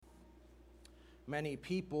Many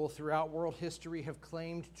people throughout world history have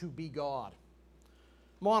claimed to be God.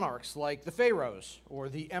 Monarchs like the pharaohs or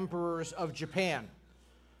the emperors of Japan.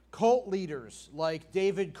 Cult leaders like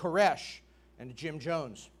David Koresh and Jim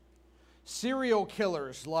Jones. Serial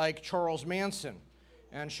killers like Charles Manson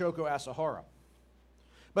and Shoko Asahara.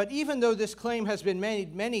 But even though this claim has been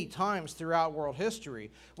made many times throughout world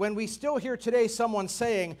history, when we still hear today someone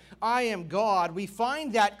saying, "I am God," we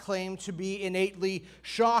find that claim to be innately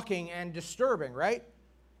shocking and disturbing, right?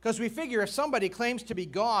 Because we figure if somebody claims to be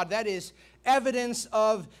God, that is evidence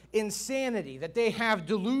of insanity, that they have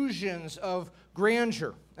delusions of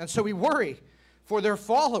grandeur. And so we worry for their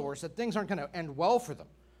followers that things aren't going to end well for them.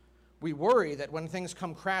 We worry that when things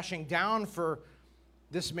come crashing down for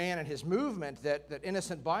this man and his movement, that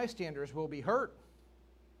innocent bystanders will be hurt.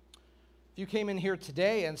 If you came in here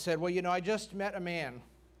today and said, "Well, I just met a man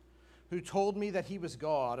who told me that he was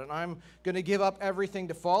God, and I'm going to give up everything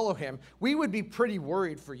to follow him," we would be pretty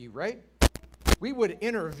worried for you, right? We would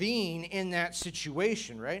intervene in that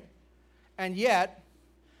situation, right? And yet,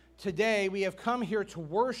 today we have come here to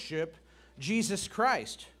worship Jesus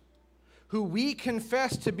Christ, who we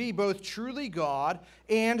confess to be both truly God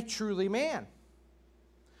and truly man.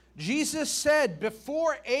 Jesus said,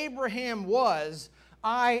 "Before Abraham was,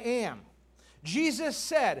 I am." Jesus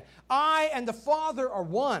said, "I and the Father are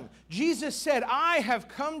one." Jesus said, "I have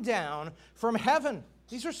come down from heaven."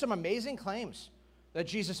 These are some amazing claims that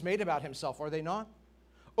Jesus made about himself, are they not?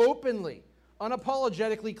 Openly,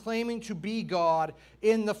 unapologetically claiming to be God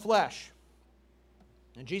in the flesh.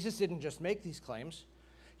 And Jesus didn't just make these claims.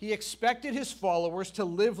 He expected his followers to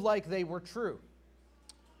live like they were true.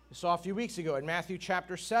 We saw a few weeks ago in Matthew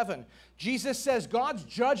chapter 7. Jesus says God's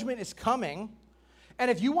judgment is coming,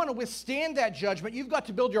 and if you want to withstand that judgment, you've got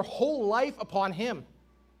to build your whole life upon him.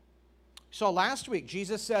 We saw last week,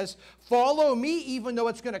 Jesus says, "Follow me even though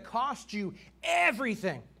it's going to cost you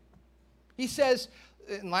everything." He says,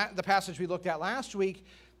 in the passage we looked at last week,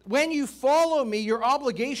 "When you follow me, your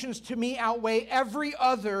obligations to me outweigh every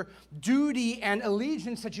other duty and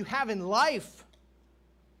allegiance that you have in life."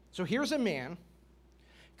 So here's a man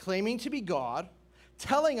claiming to be God,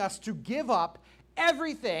 telling us to give up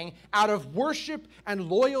everything out of worship and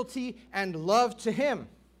loyalty and love to him.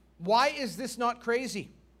 Why is this not crazy?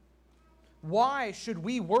 Why should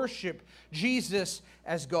we worship Jesus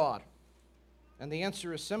as God? And the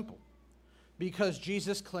answer is simple. Because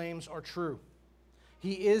Jesus' claims are true.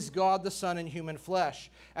 He is God the Son in human flesh,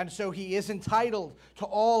 and so he is entitled to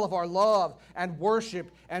all of our love and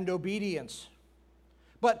worship and obedience.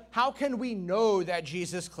 But how can we know that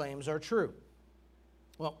Jesus' claims are true?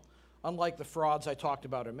 Well, unlike the frauds I talked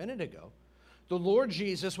about a minute ago, the Lord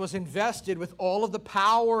Jesus was invested with all of the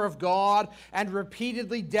power of God and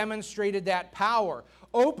repeatedly demonstrated that power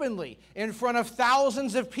openly in front of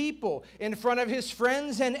thousands of people, in front of his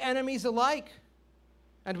friends and enemies alike.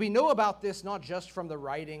 And we know about this not just from the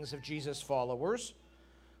writings of Jesus' followers,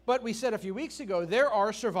 but we said a few weeks ago, there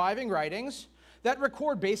are surviving writings that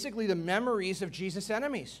record basically the memories of Jesus'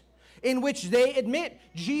 enemies, in which they admit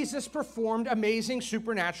Jesus performed amazing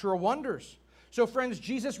supernatural wonders. So friends,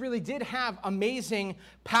 Jesus really did have amazing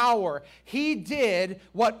power. He did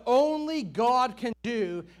what only God can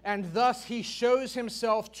do, and thus he shows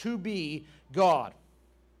himself to be God.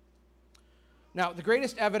 Now, the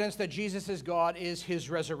greatest evidence that Jesus is God is his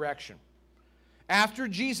resurrection. After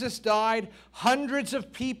Jesus died, hundreds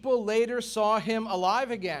of people later saw him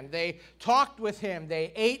alive again. They talked with him.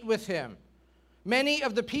 They ate with him. Many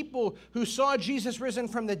of the people who saw Jesus risen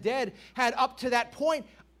from the dead had up to that point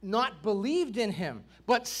not believed in him.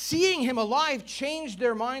 But seeing him alive changed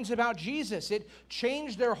their minds about Jesus. It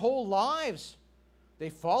changed their whole lives. They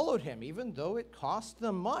followed him, even though it cost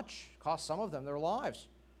them much. It cost some of them their lives.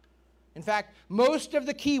 In fact, most of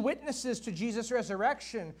the key witnesses to Jesus'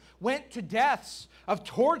 resurrection went to deaths of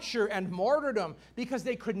torture and martyrdom because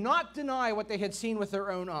they could not deny what they had seen with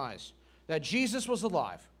their own eyes, that Jesus was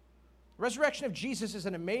alive. The resurrection of Jesus is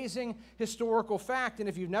an amazing historical fact, and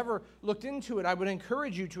if you've never looked into it, I would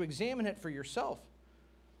encourage you to examine it for yourself.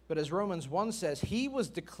 But as Romans 1 says, he was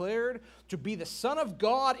declared to be the Son of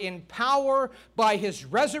God in power by his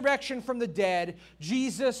resurrection from the dead,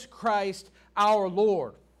 Jesus Christ our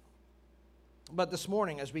Lord. But this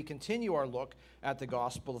morning, as we continue our look at the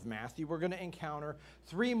Gospel of Matthew, we're going to encounter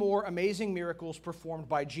three more amazing miracles performed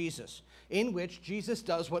by Jesus, in which Jesus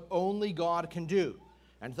does what only God can do.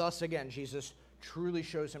 And thus, again, Jesus truly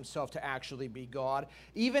shows himself to actually be God,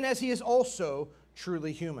 even as he is also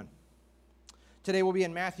truly human. Today we'll be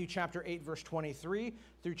in Matthew chapter 8, verse 23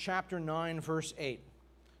 through chapter 9, verse 8.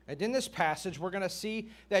 And in this passage, we're going to see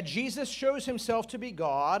that Jesus shows himself to be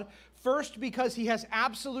God, first, because he has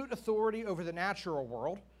absolute authority over the natural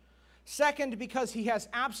world. Second, because he has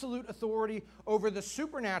absolute authority over the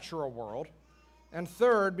supernatural world. And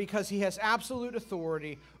third, because he has absolute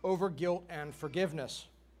authority over guilt and forgiveness.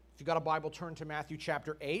 If you've got a Bible, turn to Matthew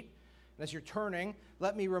chapter 8. And as you're turning,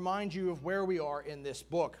 let me remind you of where we are in this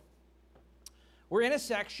book. We're in a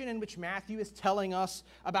section in which Matthew is telling us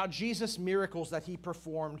about Jesus' miracles that he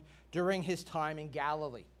performed during his time in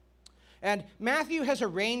Galilee. And Matthew has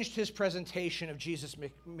arranged his presentation of Jesus'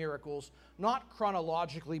 miracles not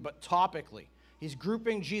chronologically but topically. He's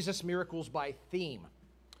grouping Jesus' miracles by theme.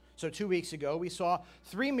 So 2 weeks ago, we saw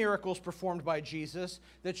 3 miracles performed by Jesus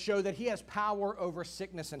that show that he has power over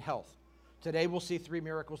sickness and health. Today, we'll see 3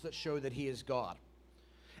 miracles that show that he is God.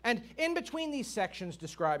 And in between these sections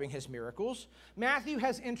describing his miracles, Matthew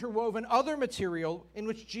has interwoven other material in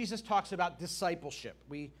which Jesus talks about discipleship.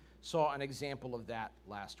 We saw an example of that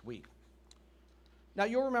last week. Now,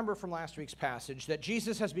 you'll remember from last week's passage that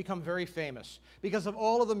Jesus has become very famous because of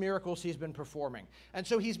all of the miracles he's been performing. And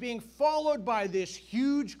so he's being followed by this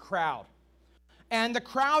huge crowd. And the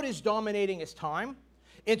crowd is dominating his time.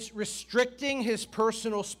 It's restricting his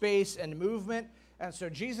personal space and movement. And so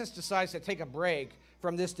Jesus decides to take a break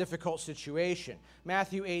from this difficult situation.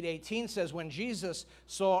 Matthew 8:18 says, when Jesus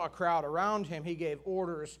saw a crowd around him, he gave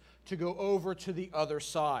orders to go over to the other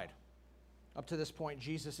side. Up to this point,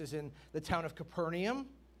 Jesus is in the town of Capernaum,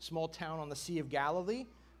 small town on the Sea of Galilee,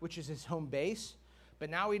 which is his home base. But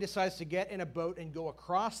now he decides to get in a boat and go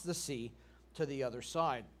across the sea to the other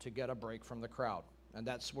side to get a break from the crowd. And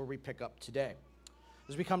that's where we pick up today.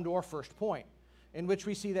 As we come to our first point, in which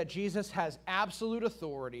we see that Jesus has absolute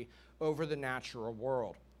authority over the natural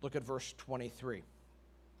world. Look at verse 23.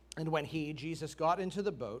 And when he, Jesus, got into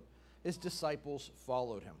the boat, his disciples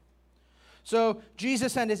followed him. So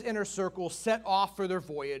Jesus and his inner circle set off for their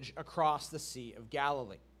voyage across the Sea of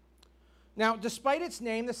Galilee. Now, despite its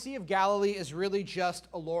name, the Sea of Galilee is really just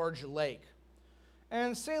a large lake.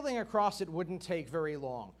 And sailing across it wouldn't take very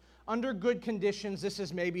long. Under good conditions, this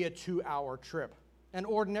is maybe a 2-hour trip. And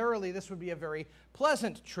ordinarily, this would be a very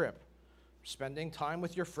pleasant trip. Spending time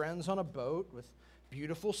with your friends on a boat with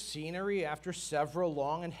beautiful scenery after several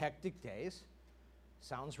long and hectic days.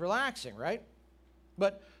 Sounds relaxing, right?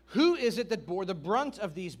 But who is it that bore the brunt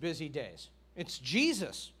of these busy days? It's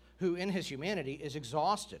Jesus, who in his humanity is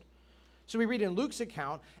exhausted. So we read in Luke's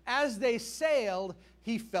account, as they sailed,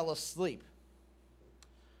 he fell asleep.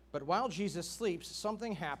 But while Jesus sleeps,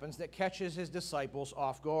 something happens that catches his disciples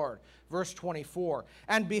off guard. Verse 24,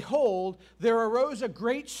 and behold, there arose a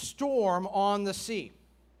great storm on the sea.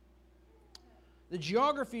 The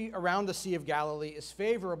geography around the Sea of Galilee is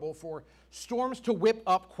favorable for storms to whip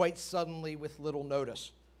up quite suddenly with little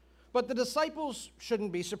notice. But the disciples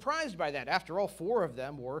shouldn't be surprised by that. After all, 4 of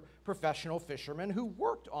them were professional fishermen who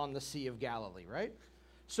worked on the Sea of Galilee, right?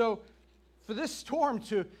 So for this storm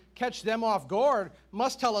to catch them off guard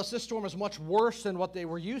must tell us this storm is much worse than what they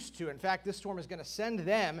were used to. In fact, this storm is going to send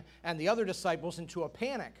them and the other disciples into a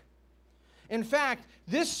panic. In fact,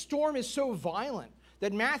 this storm is so violent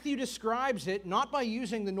that Matthew describes it not by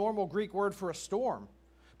using the normal Greek word for a storm,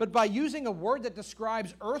 but by using a word that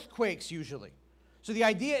describes earthquakes usually. So the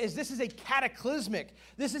idea is this is a cataclysmic,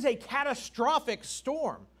 this is a catastrophic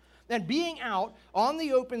storm. And being out on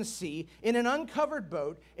the open sea in an uncovered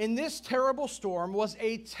boat in this terrible storm was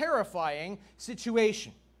a terrifying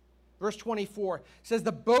situation. Verse 24 says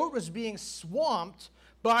the boat was being swamped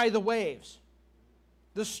by the waves.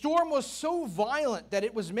 The storm was so violent that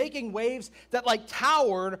it was making waves that like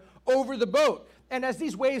towered over the boat. And as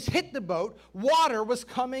these waves hit the boat, water was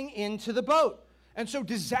coming into the boat. And so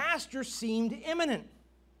disaster seemed imminent.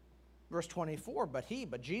 Verse 24,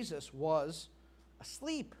 but Jesus was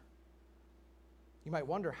asleep. You might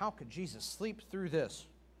wonder, how could Jesus sleep through this?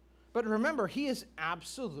 But remember, he is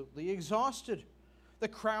absolutely exhausted. The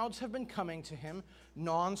crowds have been coming to him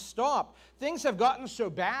nonstop. Things have gotten so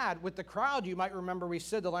bad with the crowd, you might remember we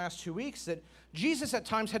said the last 2 weeks that Jesus at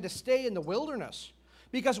times had to stay in the wilderness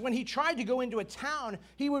because when he tried to go into a town,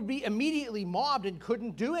 he would be immediately mobbed and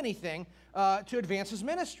couldn't do anything to advance his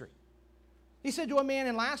ministry. He said to a man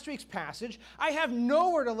in last week's passage, I have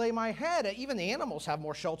nowhere to lay my head. Even the animals have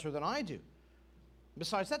more shelter than I do.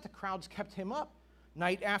 Besides that, the crowds kept him up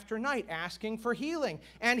night after night asking for healing.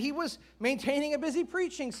 And he was maintaining a busy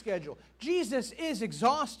preaching schedule. Jesus is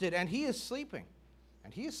exhausted and he is sleeping.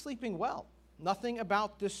 And he is sleeping well. Nothing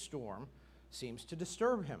about this storm seems to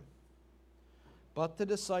disturb him. But the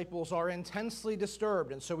disciples are intensely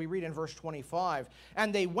disturbed. And so we read in verse 25,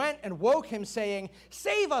 and they went and woke him saying,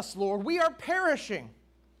 save us, Lord, we are perishing.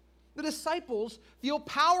 The disciples feel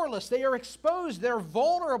powerless. They are exposed. They're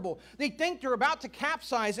vulnerable. They think they're about to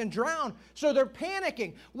capsize and drown, so they're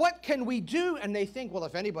panicking. What can we do? And they think, well,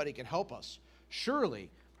 if anybody can help us, surely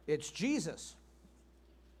it's Jesus.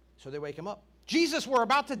 So they wake him up. Jesus, we're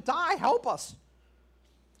about to die. Help us.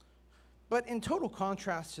 But in total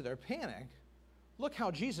contrast to their panic, look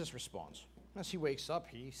how Jesus responds. As he wakes up,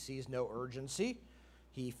 he sees no urgency.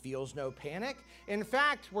 He feels no panic. In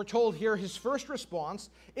fact, we're told here his first response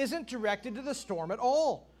isn't directed to the storm at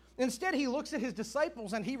all. Instead, he looks at his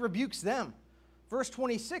disciples and he rebukes them. Verse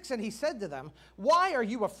 26, and he said to them, "Why are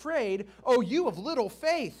you afraid, O you of little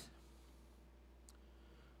faith?"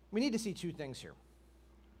 We need to see two things here.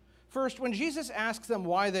 First, when Jesus asks them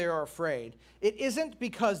why they are afraid, it isn't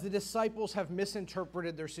because the disciples have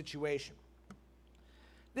misinterpreted their situation.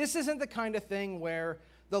 This isn't the kind of thing where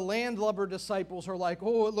the landlubber disciples are like,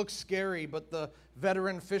 oh, it looks scary, but the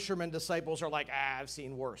veteran fisherman disciples are like, I've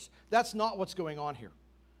seen worse. That's not what's going on here.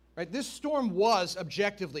 Right? This storm was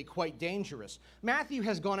objectively quite dangerous. Matthew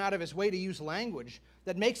has gone out of his way to use language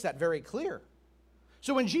that makes that very clear.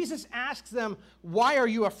 So when Jesus asks them, why are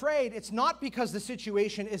you afraid? It's not because the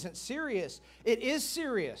situation isn't serious. It is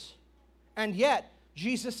serious. And yet,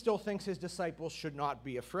 Jesus still thinks his disciples should not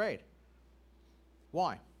be afraid.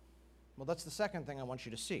 Why? Well, that's the second thing I want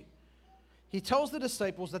you to see. He tells the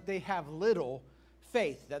disciples that they have little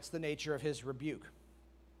faith. That's the nature of his rebuke.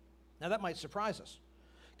 Now, that might surprise us.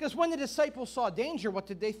 Because when the disciples saw danger, what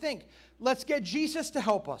did they think? Let's get Jesus to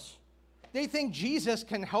help us. They think Jesus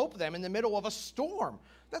can help them in the middle of a storm.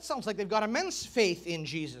 That sounds like they've got immense faith in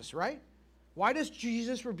Jesus, right? Why does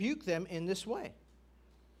Jesus rebuke them in this way?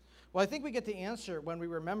 Well, I think we get the answer when we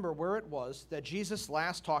remember where it was that Jesus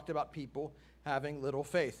last talked about people having little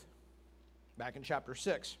faith. Back in chapter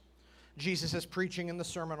 6, Jesus is preaching in the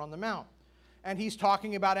Sermon on the Mount, and he's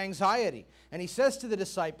talking about anxiety. And he says to the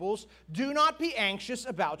disciples, do not be anxious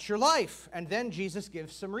about your life. And then Jesus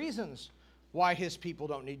gives some reasons why his people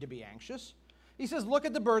don't need to be anxious. He says, look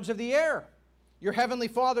at the birds of the air. Your heavenly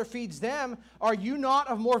Father feeds them. Are you not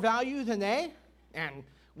of more value than they? And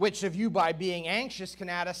which of you, by being anxious, can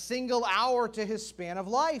add a single hour to his span of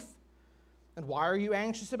life? And why are you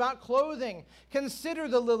anxious about clothing? Consider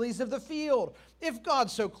the lilies of the field. If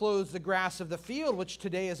God so clothes the grass of the field, which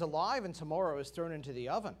today is alive and tomorrow is thrown into the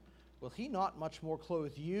oven, will he not much more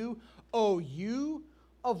clothe you, O you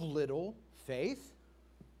of little faith?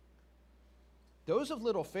 Those of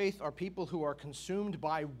little faith are people who are consumed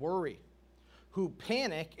by worry, who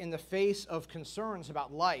panic in the face of concerns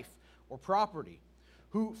about life or property,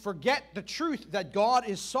 who forget the truth that God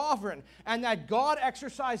is sovereign and that God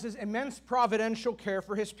exercises immense providential care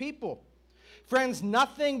for his people. Friends,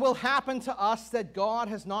 nothing will happen to us that God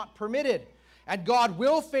has not permitted, and God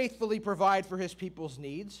will faithfully provide for his people's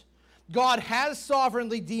needs. God has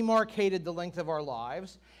sovereignly demarcated the length of our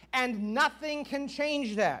lives, and nothing can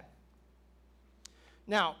change that.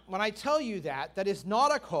 Now, when I tell you that, that is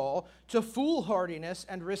not a call to foolhardiness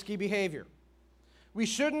and risky behavior. We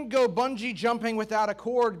shouldn't go bungee jumping without a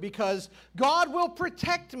cord because God will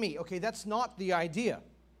protect me. Okay, that's not the idea.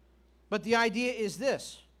 But the idea is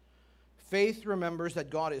this. Faith remembers that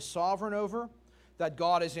God is sovereign over, that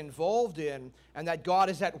God is involved in, and that God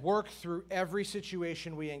is at work through every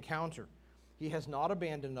situation we encounter. He has not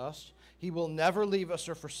abandoned us. He will never leave us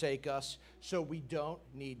or forsake us, so we don't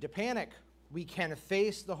need to panic. We can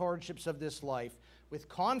face the hardships of this life with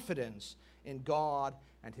confidence in God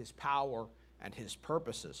and his power and his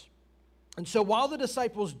purposes. And so while the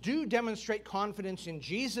disciples do demonstrate confidence in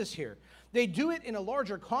Jesus here, they do it in a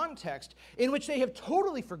larger context in which they have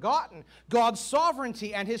totally forgotten God's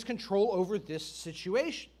sovereignty and his control over this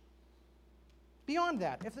situation. Beyond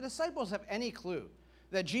that, if the disciples have any clue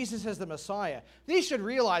that Jesus is the Messiah, they should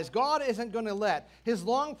realize God isn't going to let his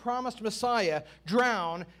long-promised Messiah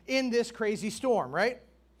drown in this crazy storm, right?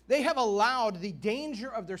 They have allowed the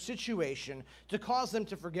danger of their situation to cause them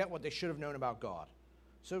to forget what they should have known about God.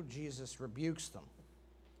 So Jesus rebukes them.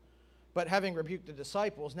 But having rebuked the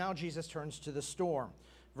disciples, now Jesus turns to the storm.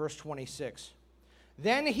 Verse 26.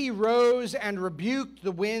 Then he rose and rebuked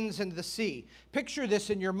the winds and the sea. Picture this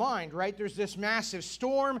in your mind, right? There's this massive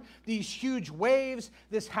storm, these huge waves,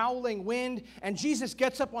 this howling wind, and Jesus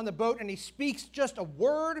gets up on the boat and he speaks just a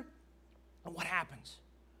word, and what happens?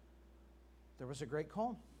 There was a great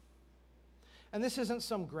calm. And this isn't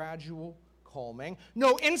some gradual calming.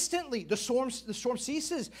 No, instantly the storm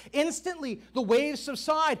ceases. Instantly the waves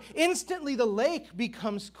subside. Instantly the lake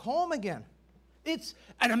becomes calm again. It's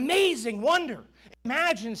an amazing wonder.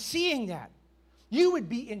 Imagine seeing that. You would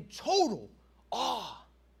be in total awe.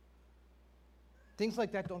 Things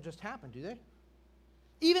like that don't just happen, do they?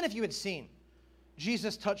 Even if you had seen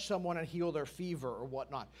Jesus touch someone and heal their fever or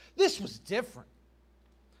whatnot. This was different.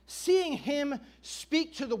 Seeing him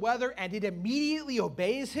speak to the weather and it immediately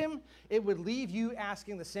obeys him, it would leave you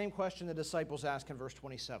asking the same question the disciples ask in verse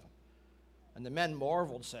 27. And the men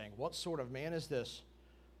marveled, saying, "What sort of man is this,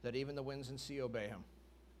 that even the winds and sea obey him?"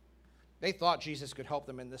 They thought Jesus could help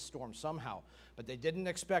them in this storm somehow, but they didn't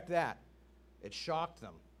expect that. It shocked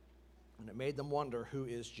them, and it made them wonder, who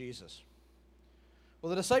is Jesus? Well,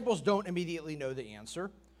 the disciples don't immediately know the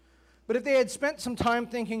answer, but if they had spent some time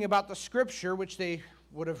thinking about the scripture, which they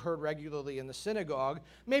would have heard regularly in the synagogue,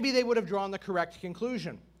 maybe they would have drawn the correct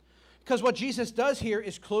conclusion. Because what Jesus does here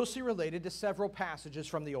is closely related to several passages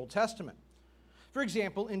from the Old Testament. For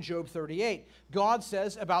example, in Job 38, God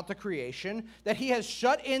says about the creation that he has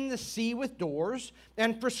shut in the sea with doors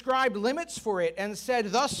and prescribed limits for it and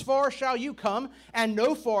said, "Thus far shall you come and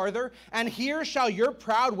no farther, and here shall your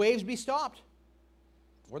proud waves be stopped."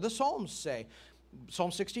 Or the Psalms say,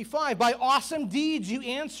 Psalm 65, "By awesome deeds you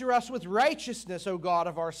answer us with righteousness, O God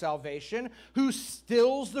of our salvation, who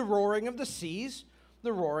stills the roaring of the seas,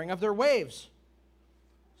 the roaring of their waves."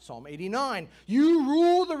 Psalm 89, "You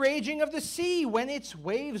rule the raging of the sea. When its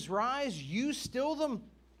waves rise, you still them."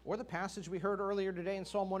 Or the passage we heard earlier today in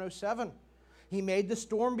Psalm 107, "He made the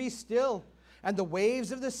storm be still, and the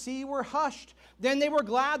waves of the sea were hushed. Then they were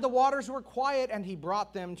glad, the waters were quiet, and he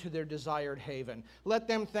brought them to their desired haven. Let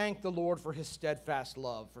them thank the Lord for his steadfast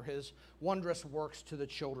love, for his wondrous works to the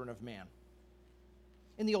children of man."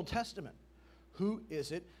 In the Old Testament, who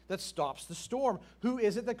is it that stops the storm? Who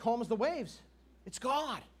is it that calms the waves? It's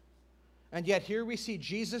God. And yet here we see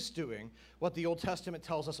Jesus doing what the Old Testament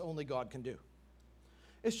tells us only God can do.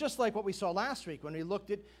 It's just like what we saw last week when we looked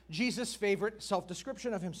at Jesus' favorite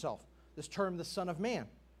self-description of himself, this term, the Son of Man.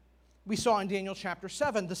 We saw in Daniel chapter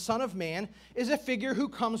 7, the Son of Man is a figure who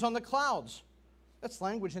comes on the clouds. That's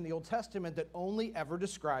language in the Old Testament that only ever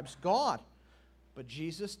describes God. But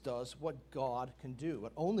Jesus does what God can do,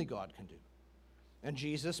 what only God can do. And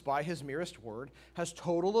Jesus, by his merest word, has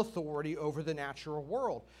total authority over the natural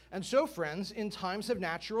world. And so, friends, in times of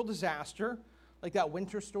natural disaster, like that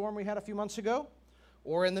winter storm we had a few months ago,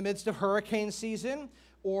 or in the midst of hurricane season,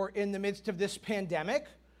 or in the midst of this pandemic,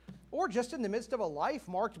 or just in the midst of a life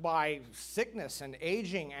marked by sickness and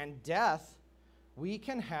aging and death, we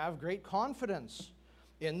can have great confidence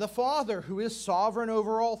in the Father, who is sovereign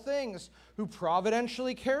over all things, who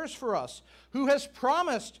providentially cares for us, who has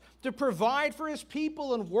promised to provide for his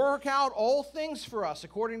people and work out all things for us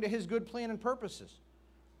according to his good plan and purposes.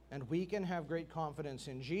 And we can have great confidence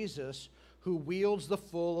in Jesus, who wields the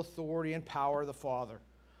full authority and power of the Father,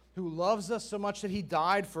 who loves us so much that he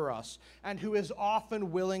died for us, and who is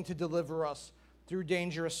often willing to deliver us through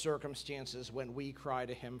dangerous circumstances when we cry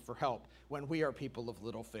to him for help, when we are people of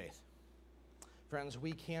little faith. Friends,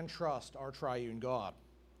 we can trust our triune God.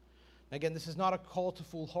 Again, this is not a call to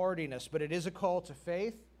foolhardiness, but it is a call to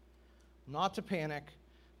faith, not to panic,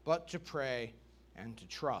 but to pray and to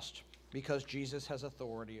trust, because Jesus has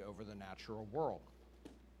authority over the natural world.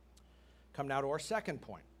 Come now to our second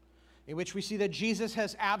point, in which we see that Jesus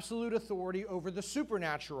has absolute authority over the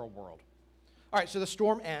supernatural world. All right, so the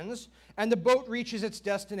storm ends, and the boat reaches its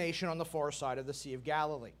destination on the far side of the Sea of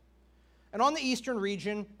Galilee. And on the eastern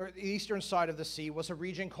region, or the eastern side of the sea, was a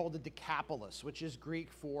region called the Decapolis, which is Greek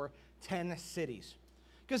for 10 cities.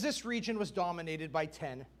 Because this region was dominated by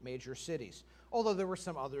 10 major cities, although there were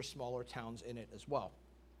some other smaller towns in it as well.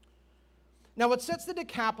 Now, what sets the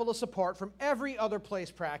Decapolis apart from every other place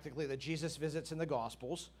practically that Jesus visits in the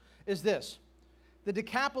Gospels is this. The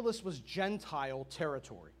Decapolis was Gentile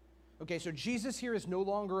territory. Okay, so Jesus here is no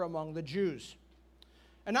longer among the Jews.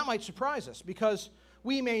 And that might surprise us, because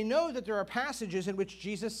we may know that there are passages in which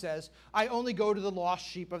Jesus says, "I only go to the lost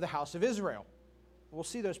sheep of the house of Israel." We'll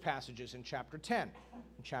see those passages in chapter 10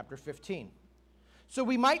 and chapter 15. So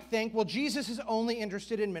we might think, well, Jesus is only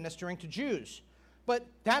interested in ministering to Jews. But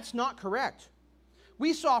that's not correct.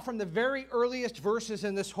 We saw from the very earliest verses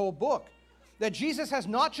in this whole book that Jesus has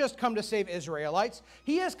not just come to save Israelites,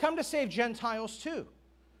 he has come to save Gentiles too.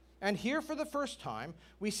 And here for the first time,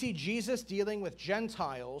 we see Jesus dealing with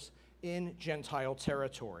Gentiles in Gentile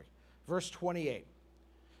territory. Verse 28.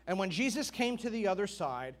 And when Jesus came to the other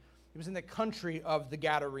side, he was in the country of the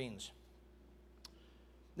Gadarenes.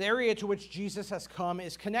 The area to which Jesus has come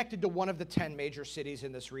is connected to one of the 10 major cities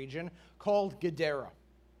in this region, called Gadara.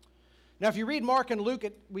 Now, if you read Mark and Luke,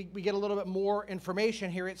 we get a little bit more information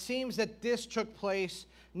here. It seems that this took place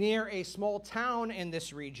near a small town in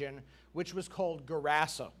this region, which was called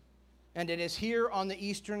Gerasa. And it is here on the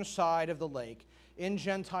eastern side of the lake, in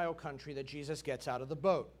Gentile country, that Jesus gets out of the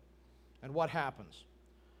boat. And what happens?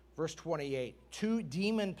 Verse 28, 2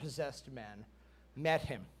 demon-possessed men met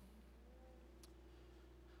him.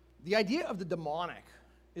 The idea of the demonic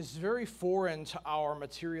is very foreign to our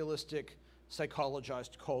materialistic,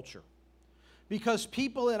 psychologized culture. Because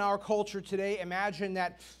people in our culture today imagine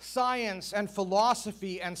that science and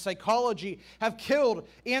philosophy and psychology have killed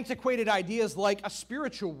antiquated ideas like a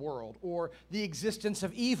spiritual world or the existence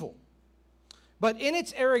of evil. But in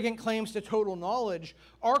its arrogant claims to total knowledge,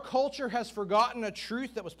 our culture has forgotten a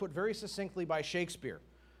truth that was put very succinctly by Shakespeare.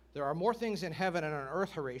 There are more things in heaven and on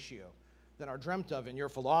earth, Horatio, than are dreamt of in your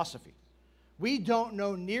philosophy. We don't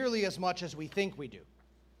know nearly as much as we think we do.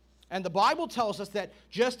 And the Bible tells us that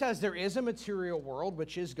just as there is a material world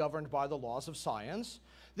which is governed by the laws of science,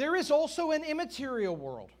 there is also an immaterial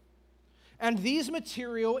world. And these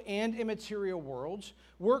material and immaterial worlds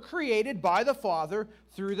were created by the Father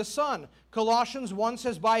through the Son. Colossians 1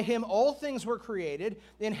 says, "By him all things were created,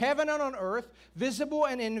 in heaven and on earth, visible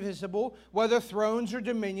and invisible, whether thrones or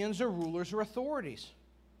dominions or rulers or authorities."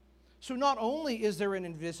 So not only is there an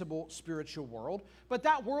invisible spiritual world, but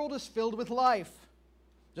that world is filled with life,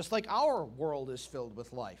 just like our world is filled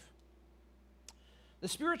with life. The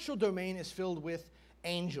spiritual domain is filled with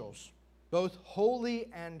angels, both holy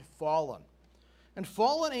and fallen. And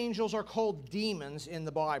fallen angels are called demons in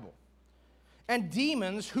the Bible. And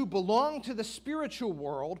demons who belong to the spiritual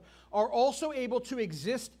world are also able to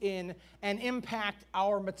exist in and impact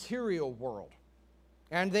our material world.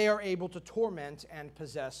 And they are able to torment and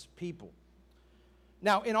possess people.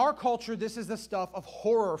 Now, in our culture, this is the stuff of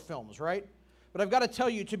horror films, right? But I've got to tell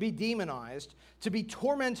you, to be demonized, to be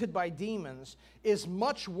tormented by demons, is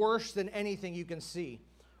much worse than anything you can see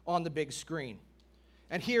on the big screen.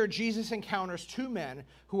 And here, Jesus encounters two men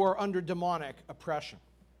who are under demonic oppression.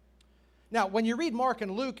 Now, when you read Mark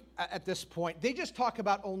and Luke at this point, they just talk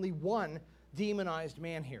about only one demonized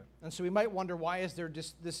man here. And so we might wonder, why is there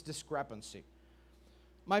this discrepancy?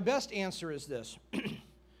 My best answer is this.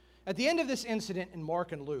 At the end of this incident in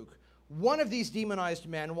Mark and Luke, one of these demonized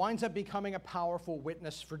men winds up becoming a powerful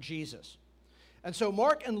witness for Jesus. And so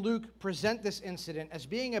Mark and Luke present this incident as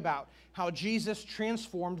being about how Jesus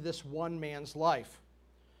transformed this one man's life.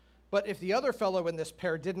 But if the other fellow in this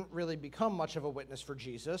pair didn't really become much of a witness for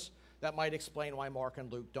Jesus, that might explain why Mark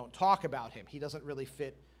and Luke don't talk about him. He doesn't really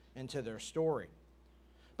fit into their story.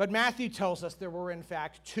 But Matthew tells us there were, in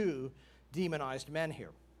fact, two demonized men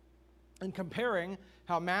here. And comparing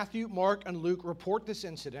how Matthew, Mark, and Luke report this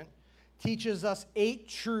incident teaches us 8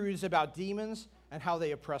 truths about demons and how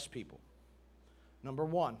they oppress people. Number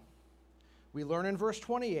 1, we learn in verse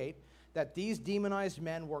 28 that these demonized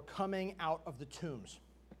men were coming out of the tombs.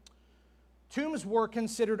 Tombs were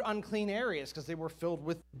considered unclean areas because they were filled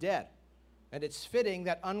with dead. And it's fitting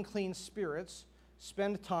that unclean spirits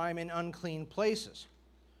spend time in unclean places.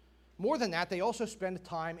 More than that, they also spend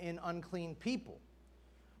time in unclean people.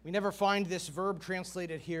 We never find this verb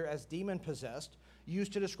translated here as demon-possessed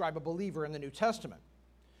used to describe a believer in the New Testament.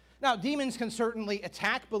 Now, demons can certainly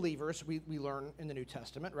attack believers, we learn in the New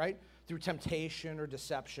Testament, right? Through temptation or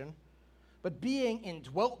deception. But being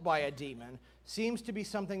indwelt by a demon seems to be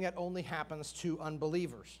something that only happens to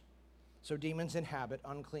unbelievers. So demons inhabit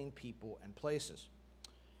unclean people and places.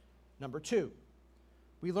 Number 2,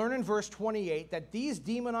 we learn in verse 28 that these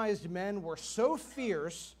demonized men were so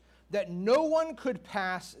fierce that no one could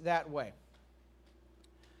pass that way.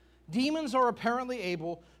 Demons are apparently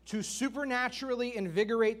able to supernaturally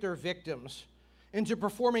invigorate their victims into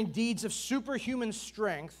performing deeds of superhuman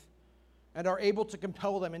strength and are able to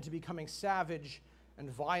compel them into becoming savage and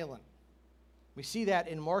violent. We see that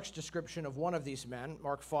in Mark's description of one of these men.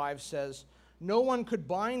 Mark 5 says, "No one could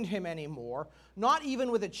bind him anymore, not even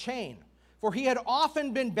with a chain. For he had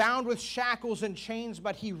often been bound with shackles and chains,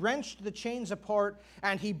 but he wrenched the chains apart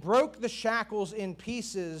and he broke the shackles in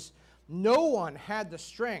pieces. No one had the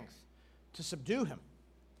strength to subdue him."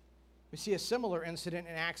 We see a similar incident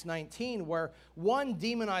in Acts 19 where one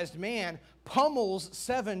demonized man pummels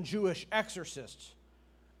 7 Jewish exorcists.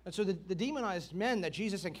 And so the demonized men that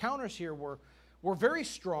Jesus encounters here were very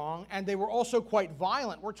strong, and they were also quite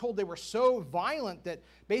violent. We're told they were so violent that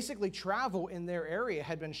basically travel in their area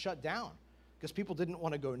had been shut down because people didn't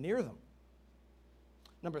want to go near them.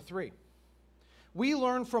 Number 3, we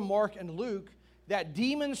learn from Mark and Luke that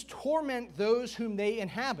demons torment those whom they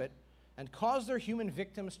inhabit and cause their human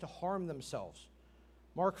victims to harm themselves.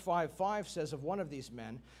 Mark 5:5 says of one of these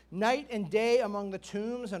men, "Night and day among the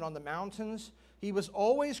tombs and on the mountains, he was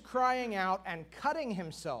always crying out and cutting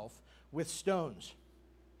himself with stones."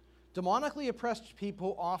 Demonically oppressed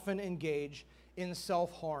people often engage in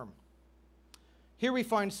self-harm. Here we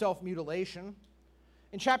find self-mutilation.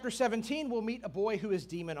 In chapter 17, we'll meet a boy who is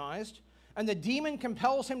demonized, and the demon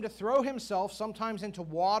compels him to throw himself sometimes into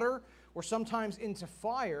water or sometimes into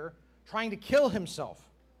fire, trying to kill himself.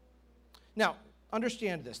 Now,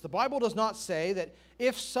 understand this. The Bible does not say that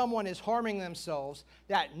if someone is harming themselves,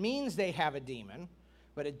 that means they have a demon,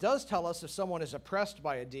 but it does tell us if someone is oppressed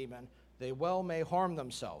by a demon, they well may harm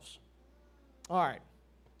themselves. All right.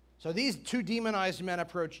 So these two demonized men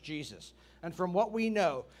approach Jesus. And from what we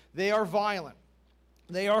know, they are violent.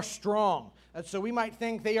 They are strong. And so we might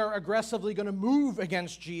think they are aggressively going to move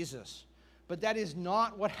against Jesus. But that is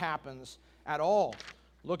not what happens at all.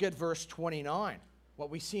 Look at verse 29. What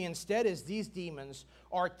we see instead is these demons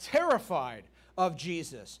are terrified of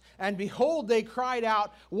Jesus. And behold, they cried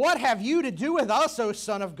out, "What have you to do with us, O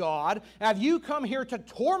Son of God? Have you come here to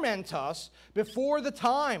torment us before the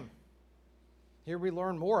time?" Here we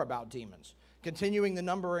learn more about demons. Continuing the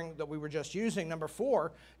numbering that we were just using, number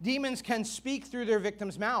 4, demons can speak through their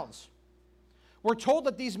victims' mouths. We're told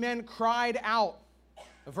that these men cried out,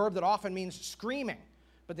 a verb that often means screaming,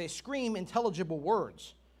 but they scream intelligible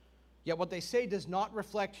words. Yet what they say does not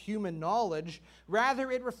reflect human knowledge. Rather,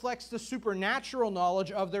 it reflects the supernatural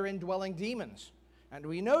knowledge of their indwelling demons. And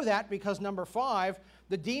we know that because, number 5,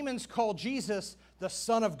 the demons call Jesus the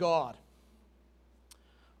Son of God.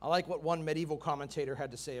 I like what one medieval commentator had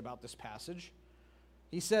to say about this passage.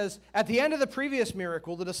 He says, at the end of the previous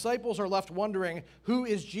miracle, the disciples are left wondering, who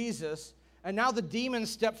is Jesus? And now the demons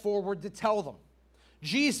step forward to tell them,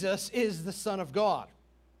 Jesus is the Son of God.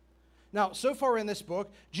 Now, so far in this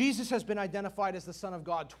book, Jesus has been identified as the Son of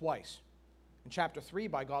God twice. In chapter 3,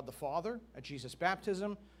 by God the Father at Jesus'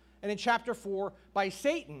 baptism, and in chapter 4, by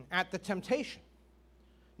Satan at the temptation.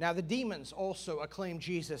 Now, the demons also acclaim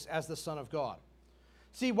Jesus as the Son of God.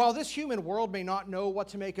 See, while this human world may not know what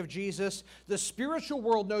to make of Jesus, the spiritual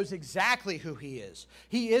world knows exactly who he is.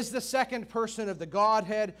 He is the second person of the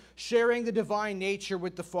Godhead, sharing the divine nature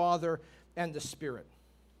with the Father and the Spirit.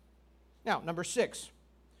 Now, number 6.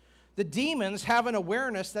 The demons have an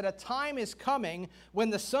awareness that a time is coming when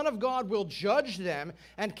the Son of God will judge them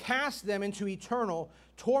and cast them into eternal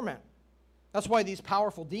torment. That's why these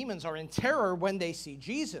powerful demons are in terror when they see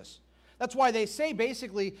Jesus. That's why they say,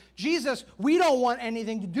 basically, Jesus, we don't want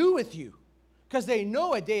anything to do with you. Because they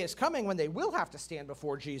know a day is coming when they will have to stand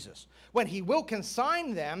before Jesus, when he will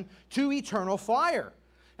consign them to eternal fire.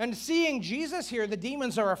 And seeing Jesus here, the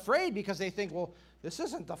demons are afraid because they think, well, this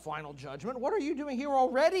isn't the final judgment. What are you doing here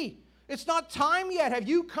already? It's not time yet. Have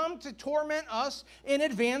you come to torment us in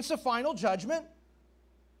advance of final judgment?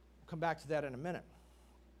 We'll come back to that in a minute.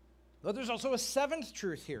 But there's also a 7th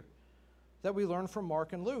truth here that we learn from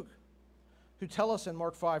Mark and Luke, who tell us in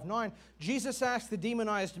Mark 5:9, Jesus asked the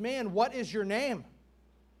demonized man, "What is your name?"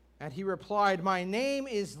 And he replied, "My name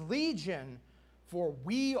is Legion, for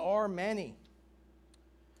we are many."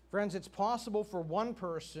 Friends, it's possible for one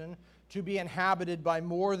person to be inhabited by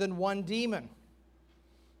more than one demon.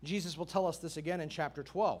 Jesus will tell us this again in chapter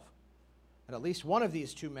 12. And at least one of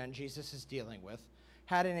these two men Jesus is dealing with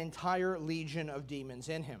had an entire legion of demons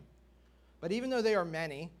in him. But even though they are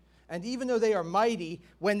many, and even though they are mighty,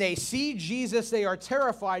 when they see Jesus, they are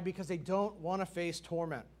terrified because they don't want to face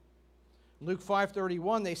torment. Luke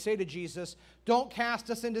 5:31, they say to Jesus, "Don't cast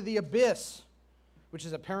us into the abyss," which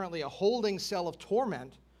is apparently a holding cell of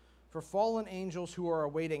torment for fallen angels who are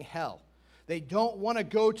awaiting hell. They don't want to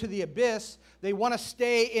go to the abyss. They want to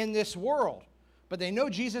stay in this world. But they know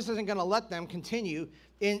Jesus isn't going to let them continue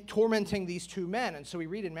in tormenting these two men. And so we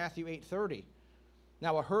read in Matthew 8:30,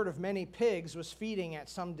 "Now a herd of many pigs was feeding at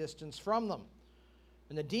some distance from them.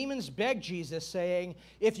 And the demons begged Jesus, saying,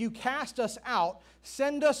 'If you cast us out,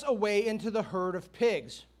 send us away into the herd of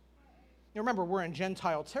pigs.'" Now remember, we're in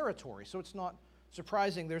Gentile territory, so it's not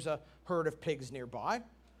surprising there's a herd of pigs nearby.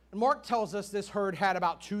 And Mark tells us this herd had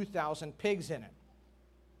about 2,000 pigs in it.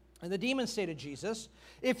 And the demons say to Jesus,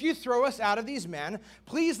 "If you throw us out of these men,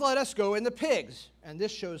 please let us go in the pigs." And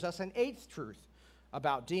this shows us an 8th truth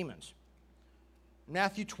about demons. In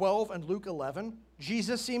Matthew 12 and Luke 11,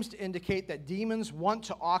 Jesus seems to indicate that demons want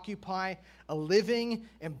to occupy a living,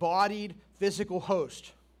 embodied, physical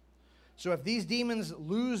host. So if these demons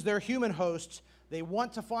lose their human hosts, they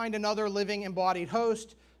want to find another living, embodied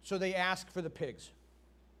host, so they ask for the pigs.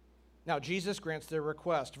 Now Jesus grants their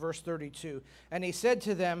request, verse 32, "And he said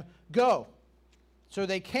to them, 'Go.' So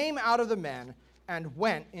they came out of the men and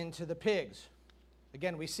went into the pigs."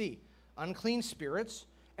 Again, we see unclean spirits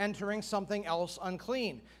entering something else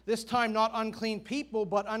unclean. This time not unclean people,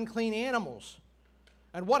 but unclean animals.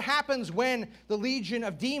 And what happens when the legion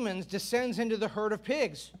of demons descends into the herd of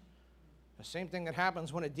pigs? The same thing that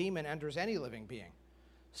happens when a demon enters any living being.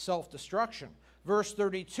 Self-destruction. Verse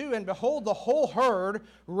 32, "And behold, the whole herd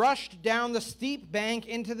rushed down the steep bank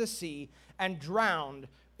into the sea and drowned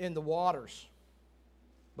in the waters."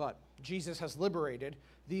 But Jesus has liberated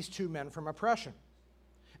these two men from oppression.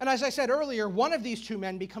 And as I said earlier, one of these two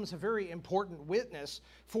men becomes a very important witness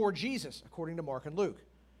for Jesus, according to Mark and Luke.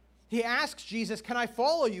 He asks Jesus, "Can I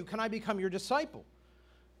follow you? Can I become your disciple?"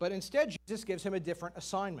 But instead, Jesus gives him a different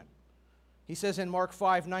assignment. He says in Mark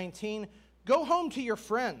 5:19, "Go home to your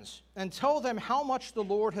friends and tell them how much the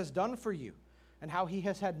Lord has done for you and how he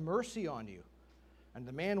has had mercy on you." And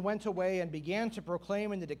the man went away and began to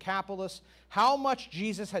proclaim in the Decapolis how much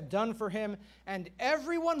Jesus had done for him, and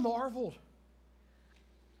everyone marveled.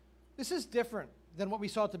 This is different than what we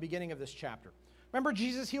saw at the beginning of this chapter. Remember,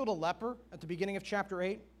 Jesus healed a leper at the beginning of chapter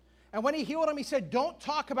 8? And when he healed him, he said, "Don't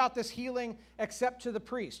talk about this healing except to the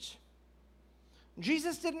priests."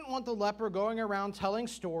 Jesus didn't want the leper going around telling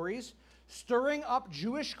stories, stirring up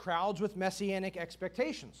Jewish crowds with messianic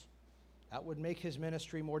expectations. That would make his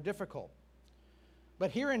ministry more difficult.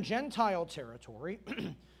 But here in Gentile territory,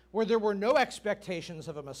 where there were no expectations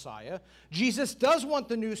of a Messiah, Jesus does want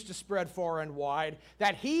the news to spread far and wide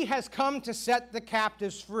that he has come to set the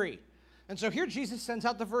captives free. And so here Jesus sends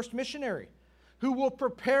out the first missionary, who will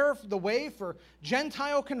prepare the way for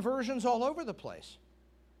Gentile conversions all over the place.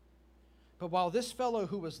 But while this fellow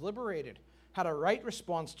who was liberated had a right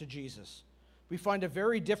response to Jesus, we find a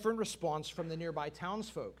very different response from the nearby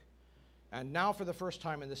townsfolk. And now, for the first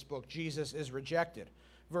time in this book, Jesus is rejected.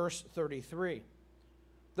 Verse 33.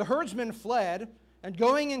 The herdsmen fled, and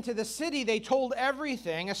going into the city, they told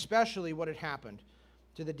everything, especially what had happened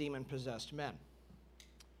to the demon-possessed men.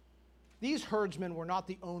 These herdsmen were not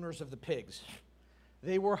the owners of the pigs.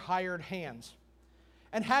 They were hired hands.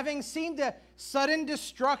 And having seen the sudden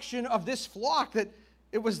destruction of this flock that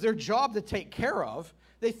it was their job to take care of,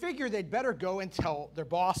 they figured they'd better go and tell their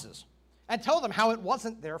bosses and tell them how it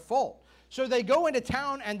wasn't their fault. So they go into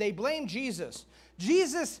town and they blame Jesus.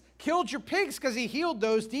 Jesus killed your pigs because he healed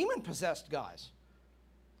those demon-possessed guys.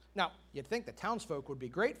 Now, you'd think the townsfolk would be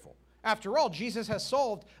grateful. After all, Jesus has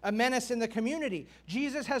solved a menace in the community.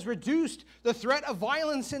 Jesus has reduced the threat of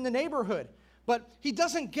violence in the neighborhood. But he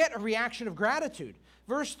doesn't get a reaction of gratitude.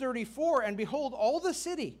 Verse 34, and behold, all the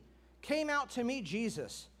city came out to meet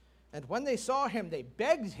Jesus. And when they saw him, they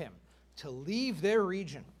begged him to leave their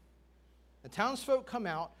region. The townsfolk come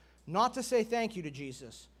out not to say thank you to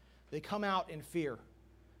Jesus. They come out in fear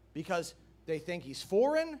because they think he's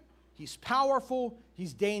foreign, he's powerful,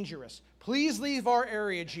 he's dangerous. Please leave our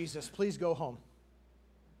area, Jesus. Please go home.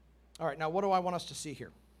 All right, now what do I want us to see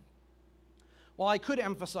here? Well, I could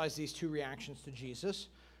emphasize these two reactions to Jesus,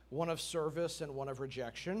 one of service and one of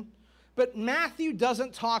rejection. But Matthew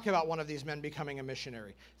doesn't talk about one of these men becoming a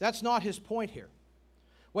missionary. That's not his point here.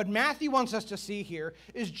 What Matthew wants us to see here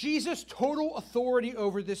is Jesus' total authority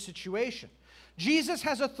over this situation. Jesus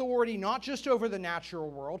has authority not just over the natural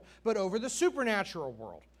world, but over the supernatural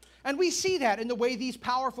world. And we see that in the way these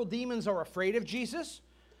powerful demons are afraid of Jesus,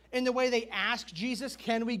 in the way they ask Jesus,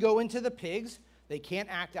 "Can we go into the pigs?" They can't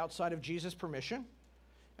act outside of Jesus' permission.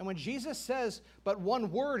 And when Jesus says, "But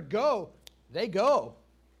one word, go," they go.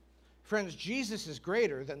 Friends, Jesus is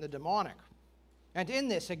greater than the demonic. And in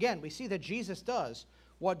this, again, we see that Jesus does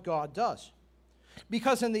what God does.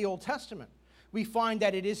 Because in the Old Testament, we find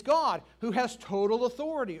that it is God who has total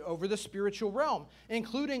authority over the spiritual realm,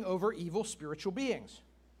 including over evil spiritual beings.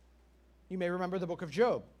 You may remember the book of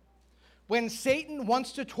Job. When Satan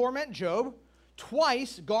wants to torment Job,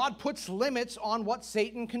 twice God puts limits on what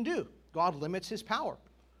Satan can do. God limits his power.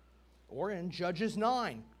 Or in Judges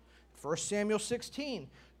 9, 1 Samuel 16,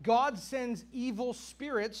 God sends evil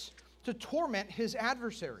spirits to torment his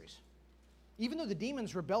adversaries. Even though the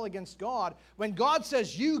demons rebel against God, when God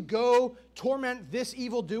says, "You go torment this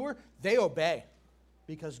evildoer," they obey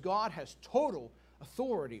because God has total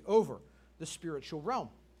authority over the spiritual realm.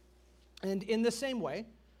 And in the same way,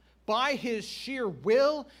 by his sheer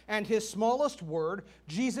will and his smallest word,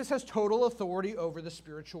 Jesus has total authority over the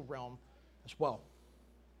spiritual realm as well.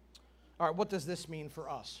 All right, what does this mean for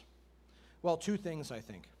us? Well, two things, I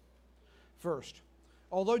think. First,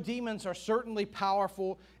 although demons are certainly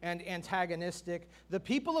powerful and antagonistic, the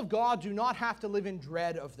people of God do not have to live in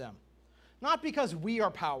dread of them. Not because we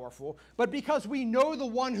are powerful, but because we know the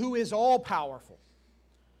one who is all-powerful.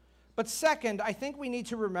 But second, I think we need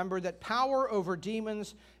to remember that power over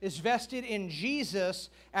demons is vested in Jesus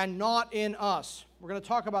and not in us. We're going to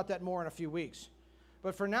talk about that more in a few weeks.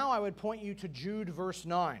 But for now, I would point you to Jude verse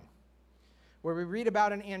 9, where we read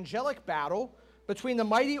about an angelic battle between the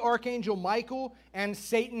mighty archangel Michael and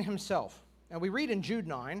Satan himself. And we read in Jude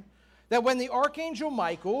 9 that when the archangel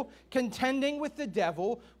Michael, contending with the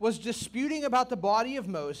devil, was disputing about the body of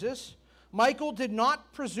Moses, Michael did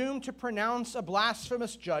not presume to pronounce a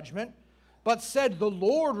blasphemous judgment, but said, "The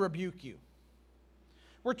Lord rebuke you."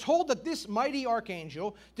 We're told that this mighty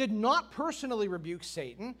archangel did not personally rebuke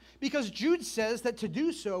Satan because Jude says that to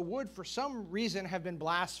do so would, for some reason, have been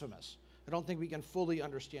blasphemous. I don't think we can fully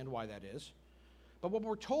understand why that is. But what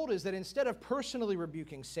we're told is that instead of personally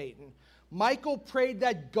rebuking Satan, Michael prayed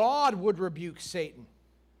that God would rebuke Satan.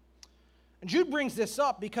 And Jude brings this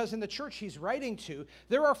up because in the church he's writing to,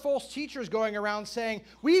 there are false teachers going around saying,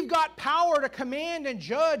 we've got power to command and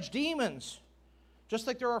judge demons. Just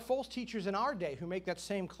like there are false teachers in our day who make that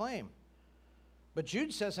same claim. But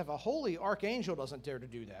Jude says if a holy archangel doesn't dare to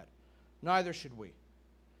do that, neither should we.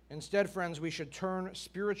 Instead, friends, we should turn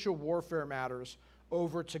spiritual warfare matters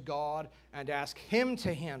over to God and ask Him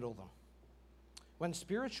to handle them. When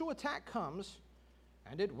spiritual attack comes,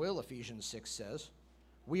 and it will, Ephesians 6 says,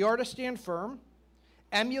 we are to stand firm,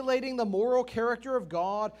 emulating the moral character of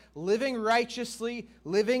God, living righteously,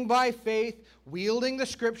 living by faith, wielding the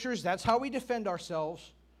Scriptures. That's how we defend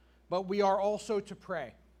ourselves. But we are also to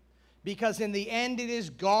pray. Because in the end, it is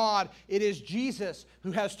God, it is Jesus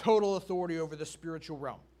who has total authority over the spiritual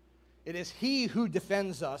realm. It is He who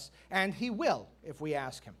defends us, and He will if we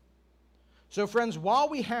ask Him. So friends, while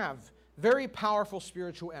we have very powerful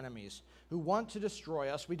spiritual enemies who want to destroy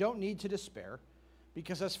us, we don't need to despair.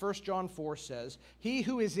 Because as 1 John 4 says, he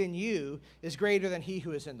who is in you is greater than he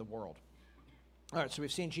who is in the world. All right, so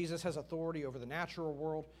we've seen Jesus has authority over the natural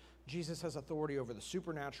world. Jesus has authority over the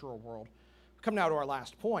supernatural world. Come now to our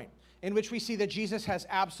last point, in which we see that Jesus has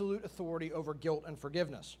absolute authority over guilt and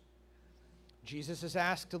forgiveness. Jesus is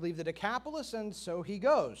asked to leave the Decapolis, and so he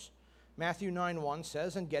goes. Matthew 9:1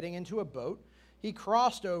 says, and getting into a boat, he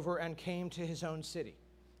crossed over and came to his own city.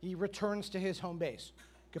 He returns to his home base,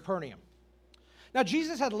 Capernaum. Now,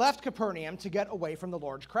 Jesus had left Capernaum to get away from the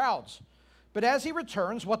large crowds. But as he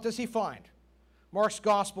returns, what does he find? Mark's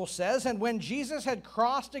gospel says, and when Jesus had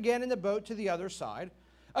crossed again in the boat to the other side,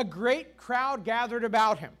 a great crowd gathered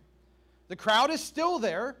about him. The crowd is still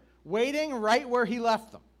there, waiting right where he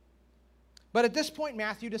left them. But at this point,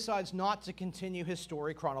 Matthew decides not to continue his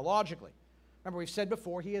story chronologically. Remember, we've said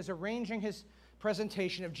before, he is arranging his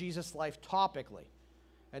presentation of Jesus' life topically.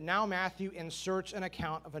 And now Matthew inserts an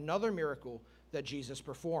account of another miracle that Jesus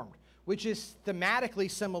performed, which is thematically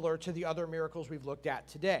similar to the other miracles we've looked at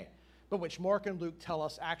today, but which Mark and Luke tell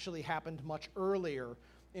us actually happened much earlier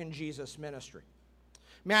in Jesus' ministry.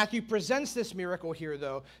 Matthew presents this miracle here,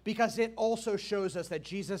 though, because it also shows us that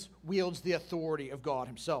Jesus wields the authority of God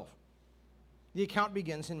himself. The account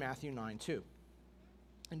begins in Matthew 9:2.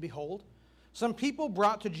 And behold, some people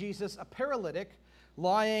brought to Jesus a paralytic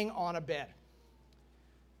lying on a bed.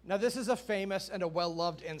 Now, this is a famous and a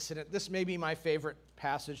well-loved incident. This may be my favorite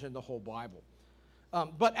passage in the whole Bible.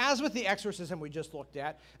 But as with the exorcism we just looked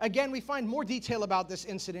at, again, we find more detail about this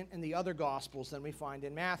incident in the other Gospels than we find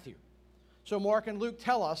in Matthew. So Mark and Luke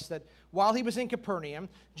tell us that while he was in Capernaum,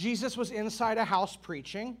 Jesus was inside a house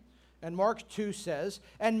preaching, and Mark 2 says,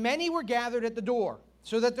 and many were gathered at the door,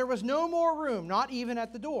 so that there was no more room, not even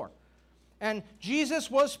at the door. And Jesus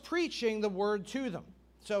was preaching the word to them.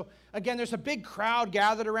 So, again, there's a big crowd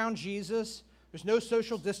gathered around Jesus. There's no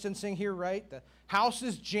social distancing here, right? The house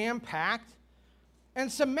is jam-packed.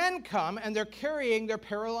 And some men come, and they're carrying their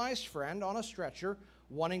paralyzed friend on a stretcher,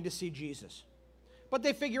 wanting to see Jesus. But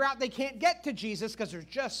they figure out they can't get to Jesus because there's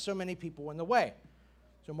just so many people in the way.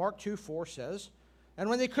 So Mark 2:4 says, and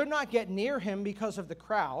when they could not get near him because of the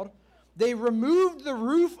crowd, they removed the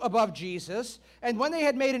roof above Jesus, and when they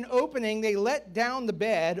had made an opening, they let down the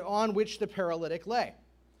bed on which the paralytic lay.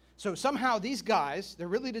 So somehow these guys, they're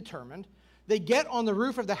really determined. They get on the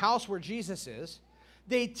roof of the house where Jesus is.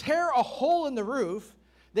 They tear a hole in the roof.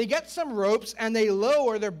 They get some ropes, and they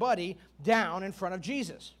lower their buddy down in front of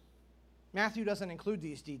Jesus. Matthew doesn't include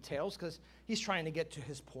these details because he's trying to get to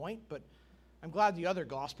his point, but I'm glad the other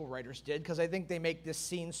gospel writers did because I think they make this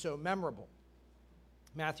scene so memorable.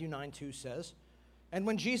 Matthew 9:2 says, and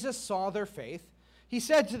when Jesus saw their faith, he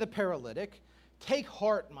said to the paralytic, take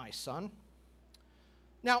heart, my son.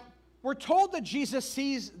 Now, we're told that Jesus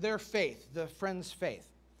sees their faith, the friend's faith.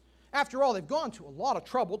 After all, they've gone to a lot of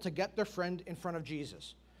trouble to get their friend in front of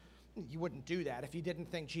Jesus. You wouldn't do that if you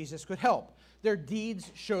didn't think Jesus could help. Their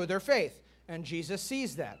deeds show their faith, and Jesus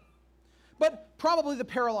sees that. But probably the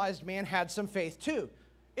paralyzed man had some faith too.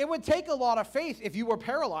 It would take a lot of faith if you were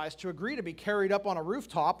paralyzed to agree to be carried up on a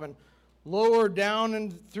rooftop and lowered down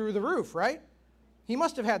and through the roof, right? He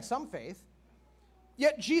must have had some faith.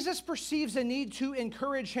 Yet Jesus perceives a need to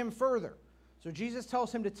encourage him further. So Jesus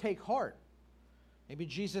tells him to take heart. Maybe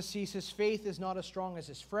Jesus sees his faith is not as strong as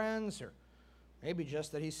his friends, or maybe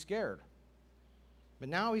just that he's scared. But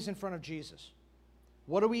now he's in front of Jesus.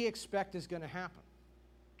 What do we expect is going to happen?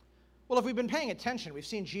 Well, if we've been paying attention, we've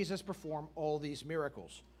seen Jesus perform all these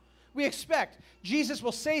miracles. We expect Jesus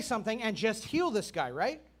will say something and just heal this guy,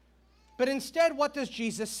 right? But instead, what does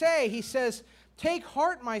Jesus say? He says, "Take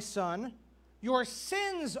heart, my son, your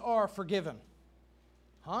sins are forgiven."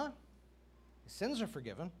 Huh? His sins are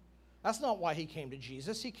forgiven. That's not why he came to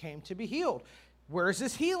Jesus. He came to be healed. Where is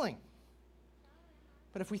his healing?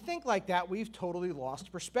 But if we think like that, we've totally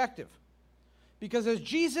lost perspective. Because as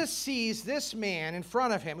Jesus sees this man in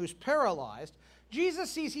front of him who's paralyzed, Jesus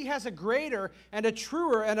sees he has a greater and a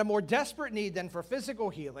truer and a more desperate need than for physical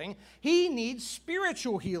healing. He needs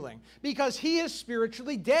spiritual healing because he is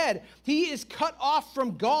spiritually dead. He is cut off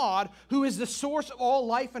from God, who is the source of all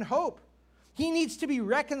life and hope. He needs to be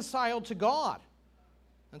reconciled to God.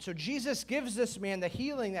 And so Jesus gives this man the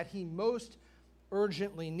healing that he most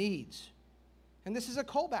urgently needs. And this is a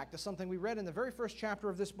callback to something we read in the very first chapter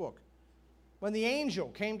of this book. When the angel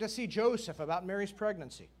came to see Joseph about Mary's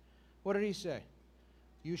pregnancy, what did he say?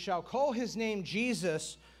 "You shall call his name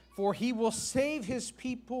Jesus, for he will save his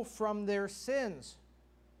people from their sins."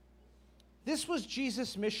 This was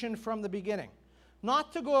Jesus' mission from the beginning.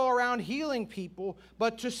 Not to go around healing people,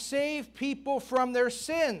 but to save people from their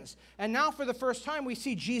sins. And now for the first time, we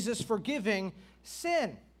see Jesus forgiving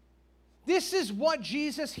sin. This is what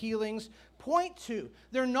Jesus' healings point to.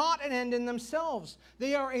 They're not an end in themselves.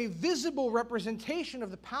 They are a visible representation of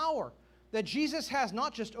the power that Jesus has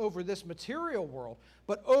not just over this material world,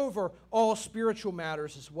 but over all spiritual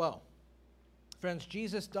matters as well. Friends,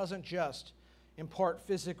 Jesus doesn't just impart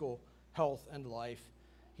physical health and life.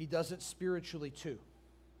 He does it spiritually too.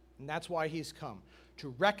 And that's why he's come, to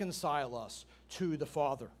reconcile us to the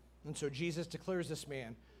Father. And so Jesus declares this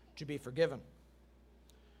man to be forgiven.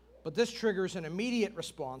 But this triggers an immediate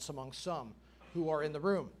response among some who are in the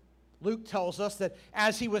room. Luke tells us that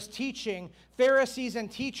as he was teaching, Pharisees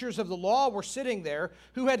and teachers of the law were sitting there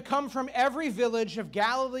who had come from every village of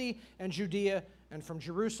Galilee and Judea and from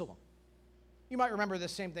Jerusalem. You might remember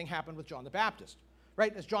this same thing happened with John the Baptist,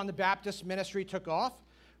 right? As John the Baptist's ministry took off,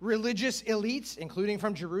 religious elites, including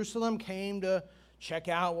from Jerusalem, came to check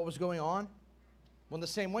out what was going on. Well, in the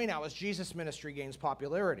same way now, as Jesus' ministry gains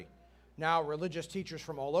popularity, now religious teachers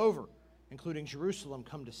from all over, including Jerusalem,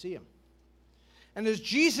 come to see him. And as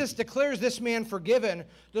Jesus declares this man forgiven,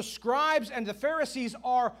 the scribes and the Pharisees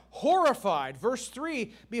are horrified. Verse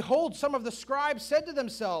 3, "Behold, some of the scribes said to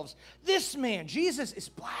themselves, 'This man, Jesus, is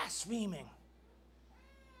blaspheming.'"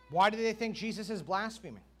 Why do they think Jesus is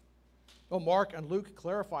blaspheming? Well, Mark and Luke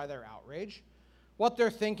clarify their outrage. What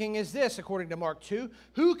they're thinking is this, according to Mark 2,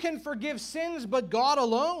 "Who can forgive sins but God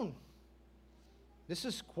alone?" This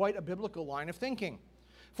is quite a biblical line of thinking.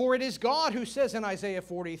 For it is God who says in Isaiah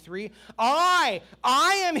 43, I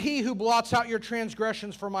am he who blots out your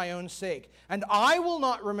transgressions for my own sake, and I will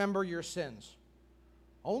not remember your sins."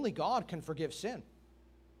 Only God can forgive sin.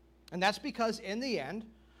 And that's because in the end,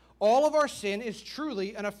 all of our sin is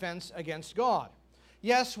truly an offense against God.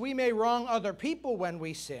 Yes, we may wrong other people when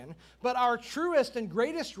we sin, but our truest and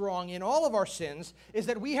greatest wrong in all of our sins is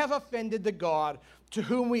that we have offended the God to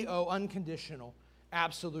whom we owe unconditional,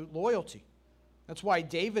 absolute loyalty. That's why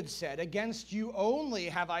David said, "Against you only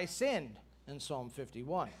have I sinned," in Psalm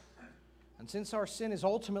 51. And since our sin is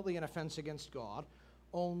ultimately an offense against God,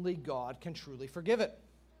 only God can truly forgive it.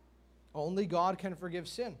 Only God can forgive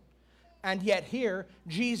sin. And yet here,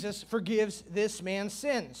 Jesus forgives this man's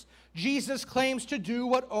sins. Jesus claims to do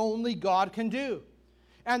what only God can do.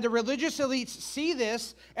 And the religious elites see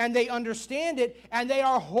this, and they understand it, and they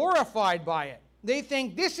are horrified by it. They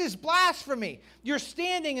think, "This is blasphemy. You're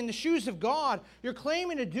standing in the shoes of God. You're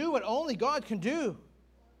claiming to do what only God can do."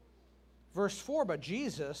 Verse 4, "But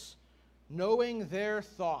Jesus, knowing their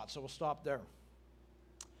thoughts," so we'll stop there.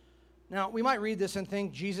 Now, we might read this and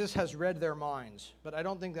think Jesus has read their minds, but I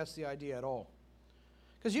don't think that's the idea at all.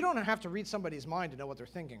 Because you don't have to read somebody's mind to know what they're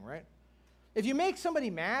thinking, right? If you make somebody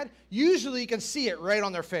mad, usually you can see it right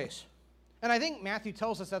on their face. And I think Matthew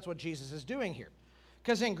tells us that's what Jesus is doing here.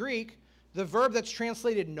 Because in Greek, the verb that's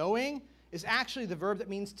translated knowing is actually the verb that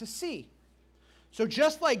means to see. So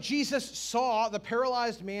just like Jesus saw the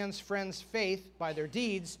paralyzed man's friend's faith by their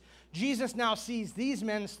deeds, Jesus now sees these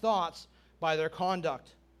men's thoughts by their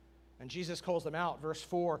conduct. And Jesus calls them out. Verse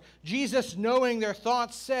 4, "Jesus, knowing their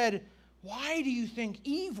thoughts, said, 'Why do you think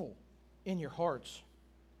evil in your hearts?'"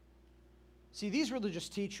 See, these religious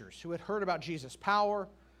teachers who had heard about Jesus' power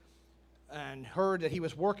and heard that he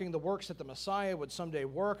was working the works that the Messiah would someday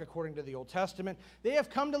work according to the Old Testament, they have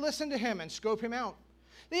come to listen to him and scope him out.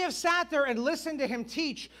 They have sat there and listened to him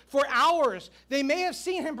teach for hours. They may have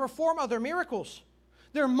seen him perform other miracles.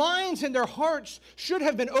 Their minds and their hearts should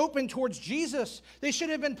have been open towards Jesus. They should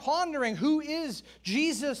have been pondering, who is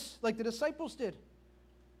Jesus, like the disciples did.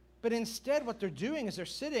 But instead, what they're doing is they're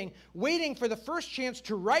sitting, waiting for the first chance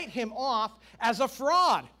to write him off as a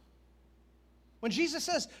fraud. When Jesus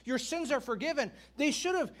says, your sins are forgiven, they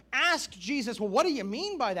should have asked Jesus, well, what do you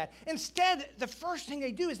mean by that? Instead, the first thing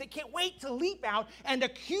they do is they can't wait to leap out and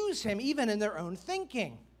accuse him, even in their own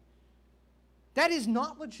thinking. That is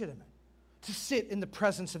not legitimate, to sit in the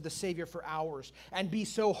presence of the Savior for hours and be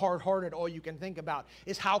so hard-hearted all you can think about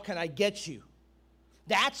is, how can I get you?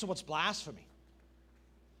 That's what's blasphemy.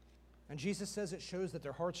 And Jesus says it shows that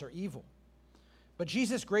their hearts are evil. But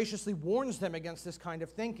Jesus graciously warns them against this kind of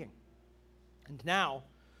thinking. And now,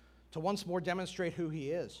 to once more demonstrate who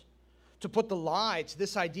he is, to put the lie to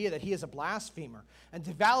this idea that he is a blasphemer, and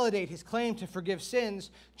to validate his claim to forgive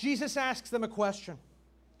sins, Jesus asks them a question.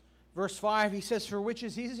 Verse 5, he says, for which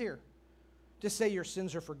is easier? To say your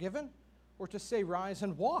sins are forgiven, or to say rise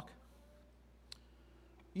and walk?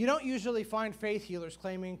 You don't usually find faith healers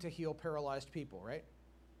claiming to heal paralyzed people, right?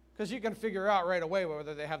 Because you can figure out right away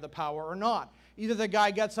whether they have the power or not. Either the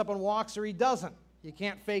guy gets up and walks or he doesn't. You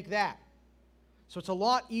can't fake that. So it's a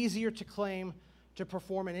lot easier to claim to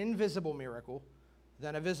perform an invisible miracle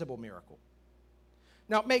than a visible miracle.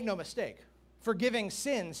 Now, make no mistake, forgiving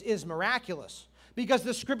sins is miraculous. Because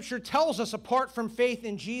the scripture tells us, apart from faith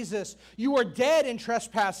in Jesus, you are dead in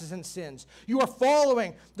trespasses and sins. You are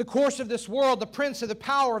following the course of this world, the prince of the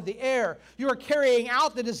power of the air. You are carrying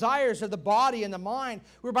out the desires of the body and the mind.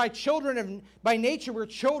 By nature, we're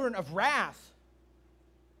children of wrath.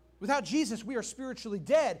 Without Jesus, we are spiritually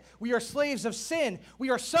dead. We are slaves of sin. We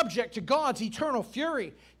are subject to God's eternal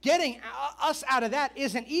fury. Getting us out of that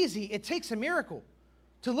isn't easy. It takes a miracle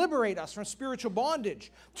to liberate us from spiritual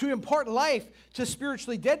bondage, to impart life to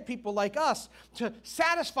spiritually dead people like us, to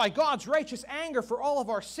satisfy God's righteous anger for all of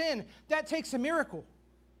our sin. That takes a miracle.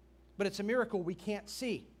 But it's a miracle we can't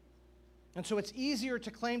see. And so it's easier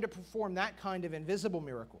to claim to perform that kind of invisible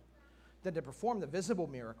miracle than to perform the visible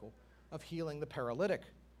miracle of healing the paralytic.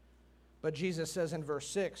 But Jesus says in verse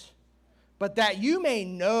 6, but that you may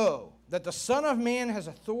know that the Son of Man has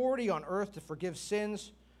authority on earth to forgive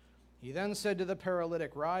sins, he then said to the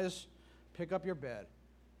paralytic, rise, pick up your bed,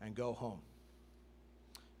 and go home.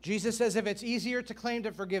 Jesus says if it's easier to claim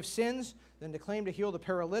to forgive sins than to claim to heal the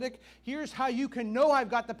paralytic, here's how you can know I've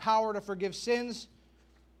got the power to forgive sins.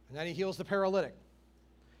 And then he heals the paralytic.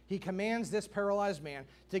 He commands this paralyzed man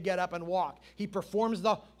to get up and walk. He performs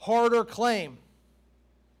the harder claim.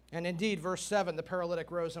 And indeed, verse 7, the paralytic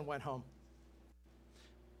rose and went home.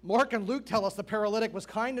 Mark and Luke tell us the paralytic was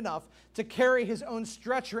kind enough to carry his own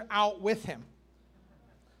stretcher out with him.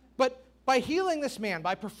 But by healing this man,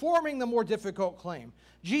 by performing the more difficult claim,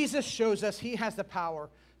 Jesus shows us he has the power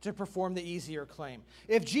to perform the easier claim.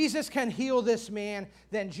 If Jesus can heal this man,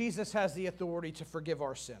 then Jesus has the authority to forgive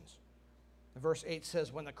our sins. Verse 8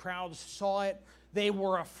 says, when the crowds saw it, they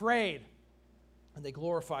were afraid, and they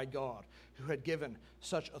glorified God, who had given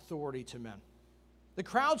such authority to men. The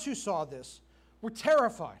crowds who saw this were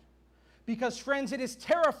terrified, because, friends, it is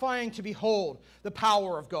terrifying to behold the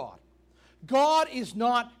power of God. God is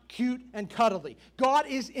not cute and cuddly. God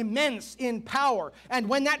is immense in power. And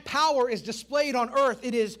when that power is displayed on earth,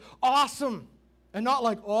 it is awesome. And not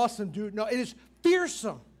like awesome, dude. No, it is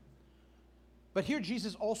fearsome. But here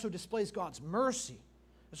Jesus also displays God's mercy.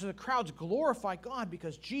 And so the crowds glorify God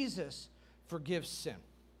because Jesus forgives sin.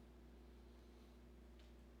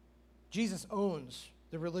 Jesus owns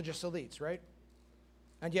the religious elites, right?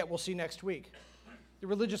 And yet we'll see next week, the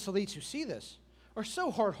religious elites who see this are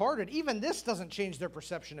so hard-hearted, even this doesn't change their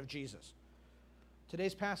perception of Jesus.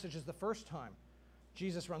 Today's passage is the first time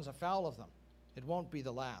Jesus runs afoul of them. It won't be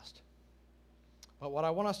the last. But what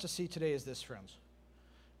I want us to see today is this, friends.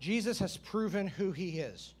 Jesus has proven who he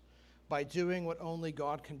is by doing what only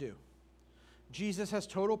God can do. Jesus has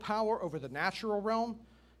total power over the natural realm.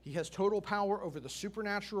 He has total power over the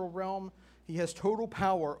supernatural realm. He has total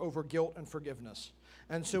power over guilt and forgiveness.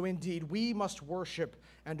 And so indeed, we must worship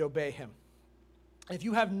and obey him. If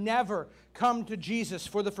you have never come to Jesus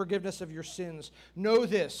for the forgiveness of your sins, know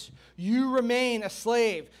this: you remain a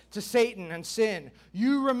slave to Satan and sin.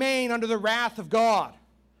 You remain under the wrath of God.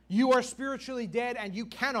 You are spiritually dead and you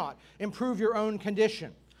cannot improve your own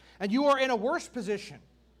condition. And you are in a worse position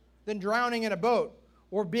than drowning in a boat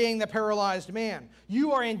or being the paralyzed man.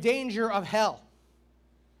 You are in danger of hell.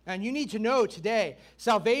 And you need to know today,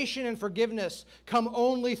 salvation and forgiveness come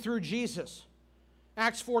only through Jesus.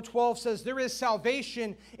 Acts 4:12 says, there is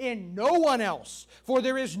salvation in no one else, for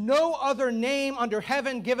there is no other name under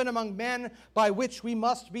heaven given among men by which we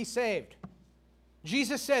must be saved.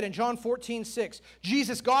 Jesus said in John 14:6,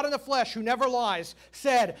 Jesus, God in the flesh, who never lies,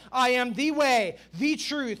 said, I am the way, the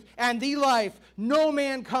truth, and the life. No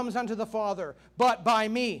man comes unto the Father but by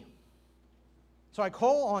me. So I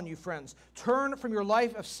call on you, friends, turn from your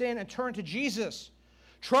life of sin and turn to Jesus.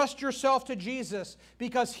 Trust yourself to Jesus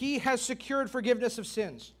because he has secured forgiveness of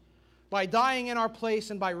sins by dying in our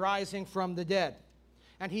place and by rising from the dead.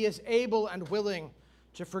 And he is able and willing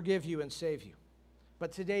to forgive you and save you.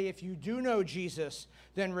 But today, if you do know Jesus,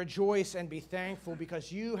 then rejoice and be thankful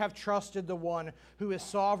because you have trusted the one who is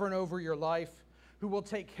sovereign over your life, who will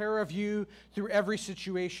take care of you through every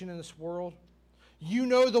situation in this world. You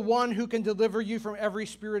know the one who can deliver you from every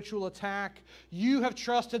spiritual attack. You have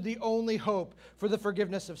trusted the only hope for the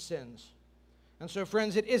forgiveness of sins. And so,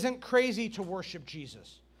 friends, it isn't crazy to worship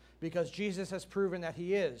Jesus because Jesus has proven that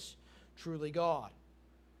he is truly God.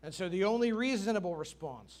 And so the only reasonable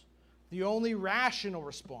response, the only rational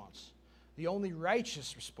response, the only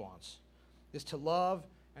righteous response is to love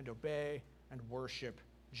and obey and worship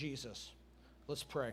Jesus. Let's pray.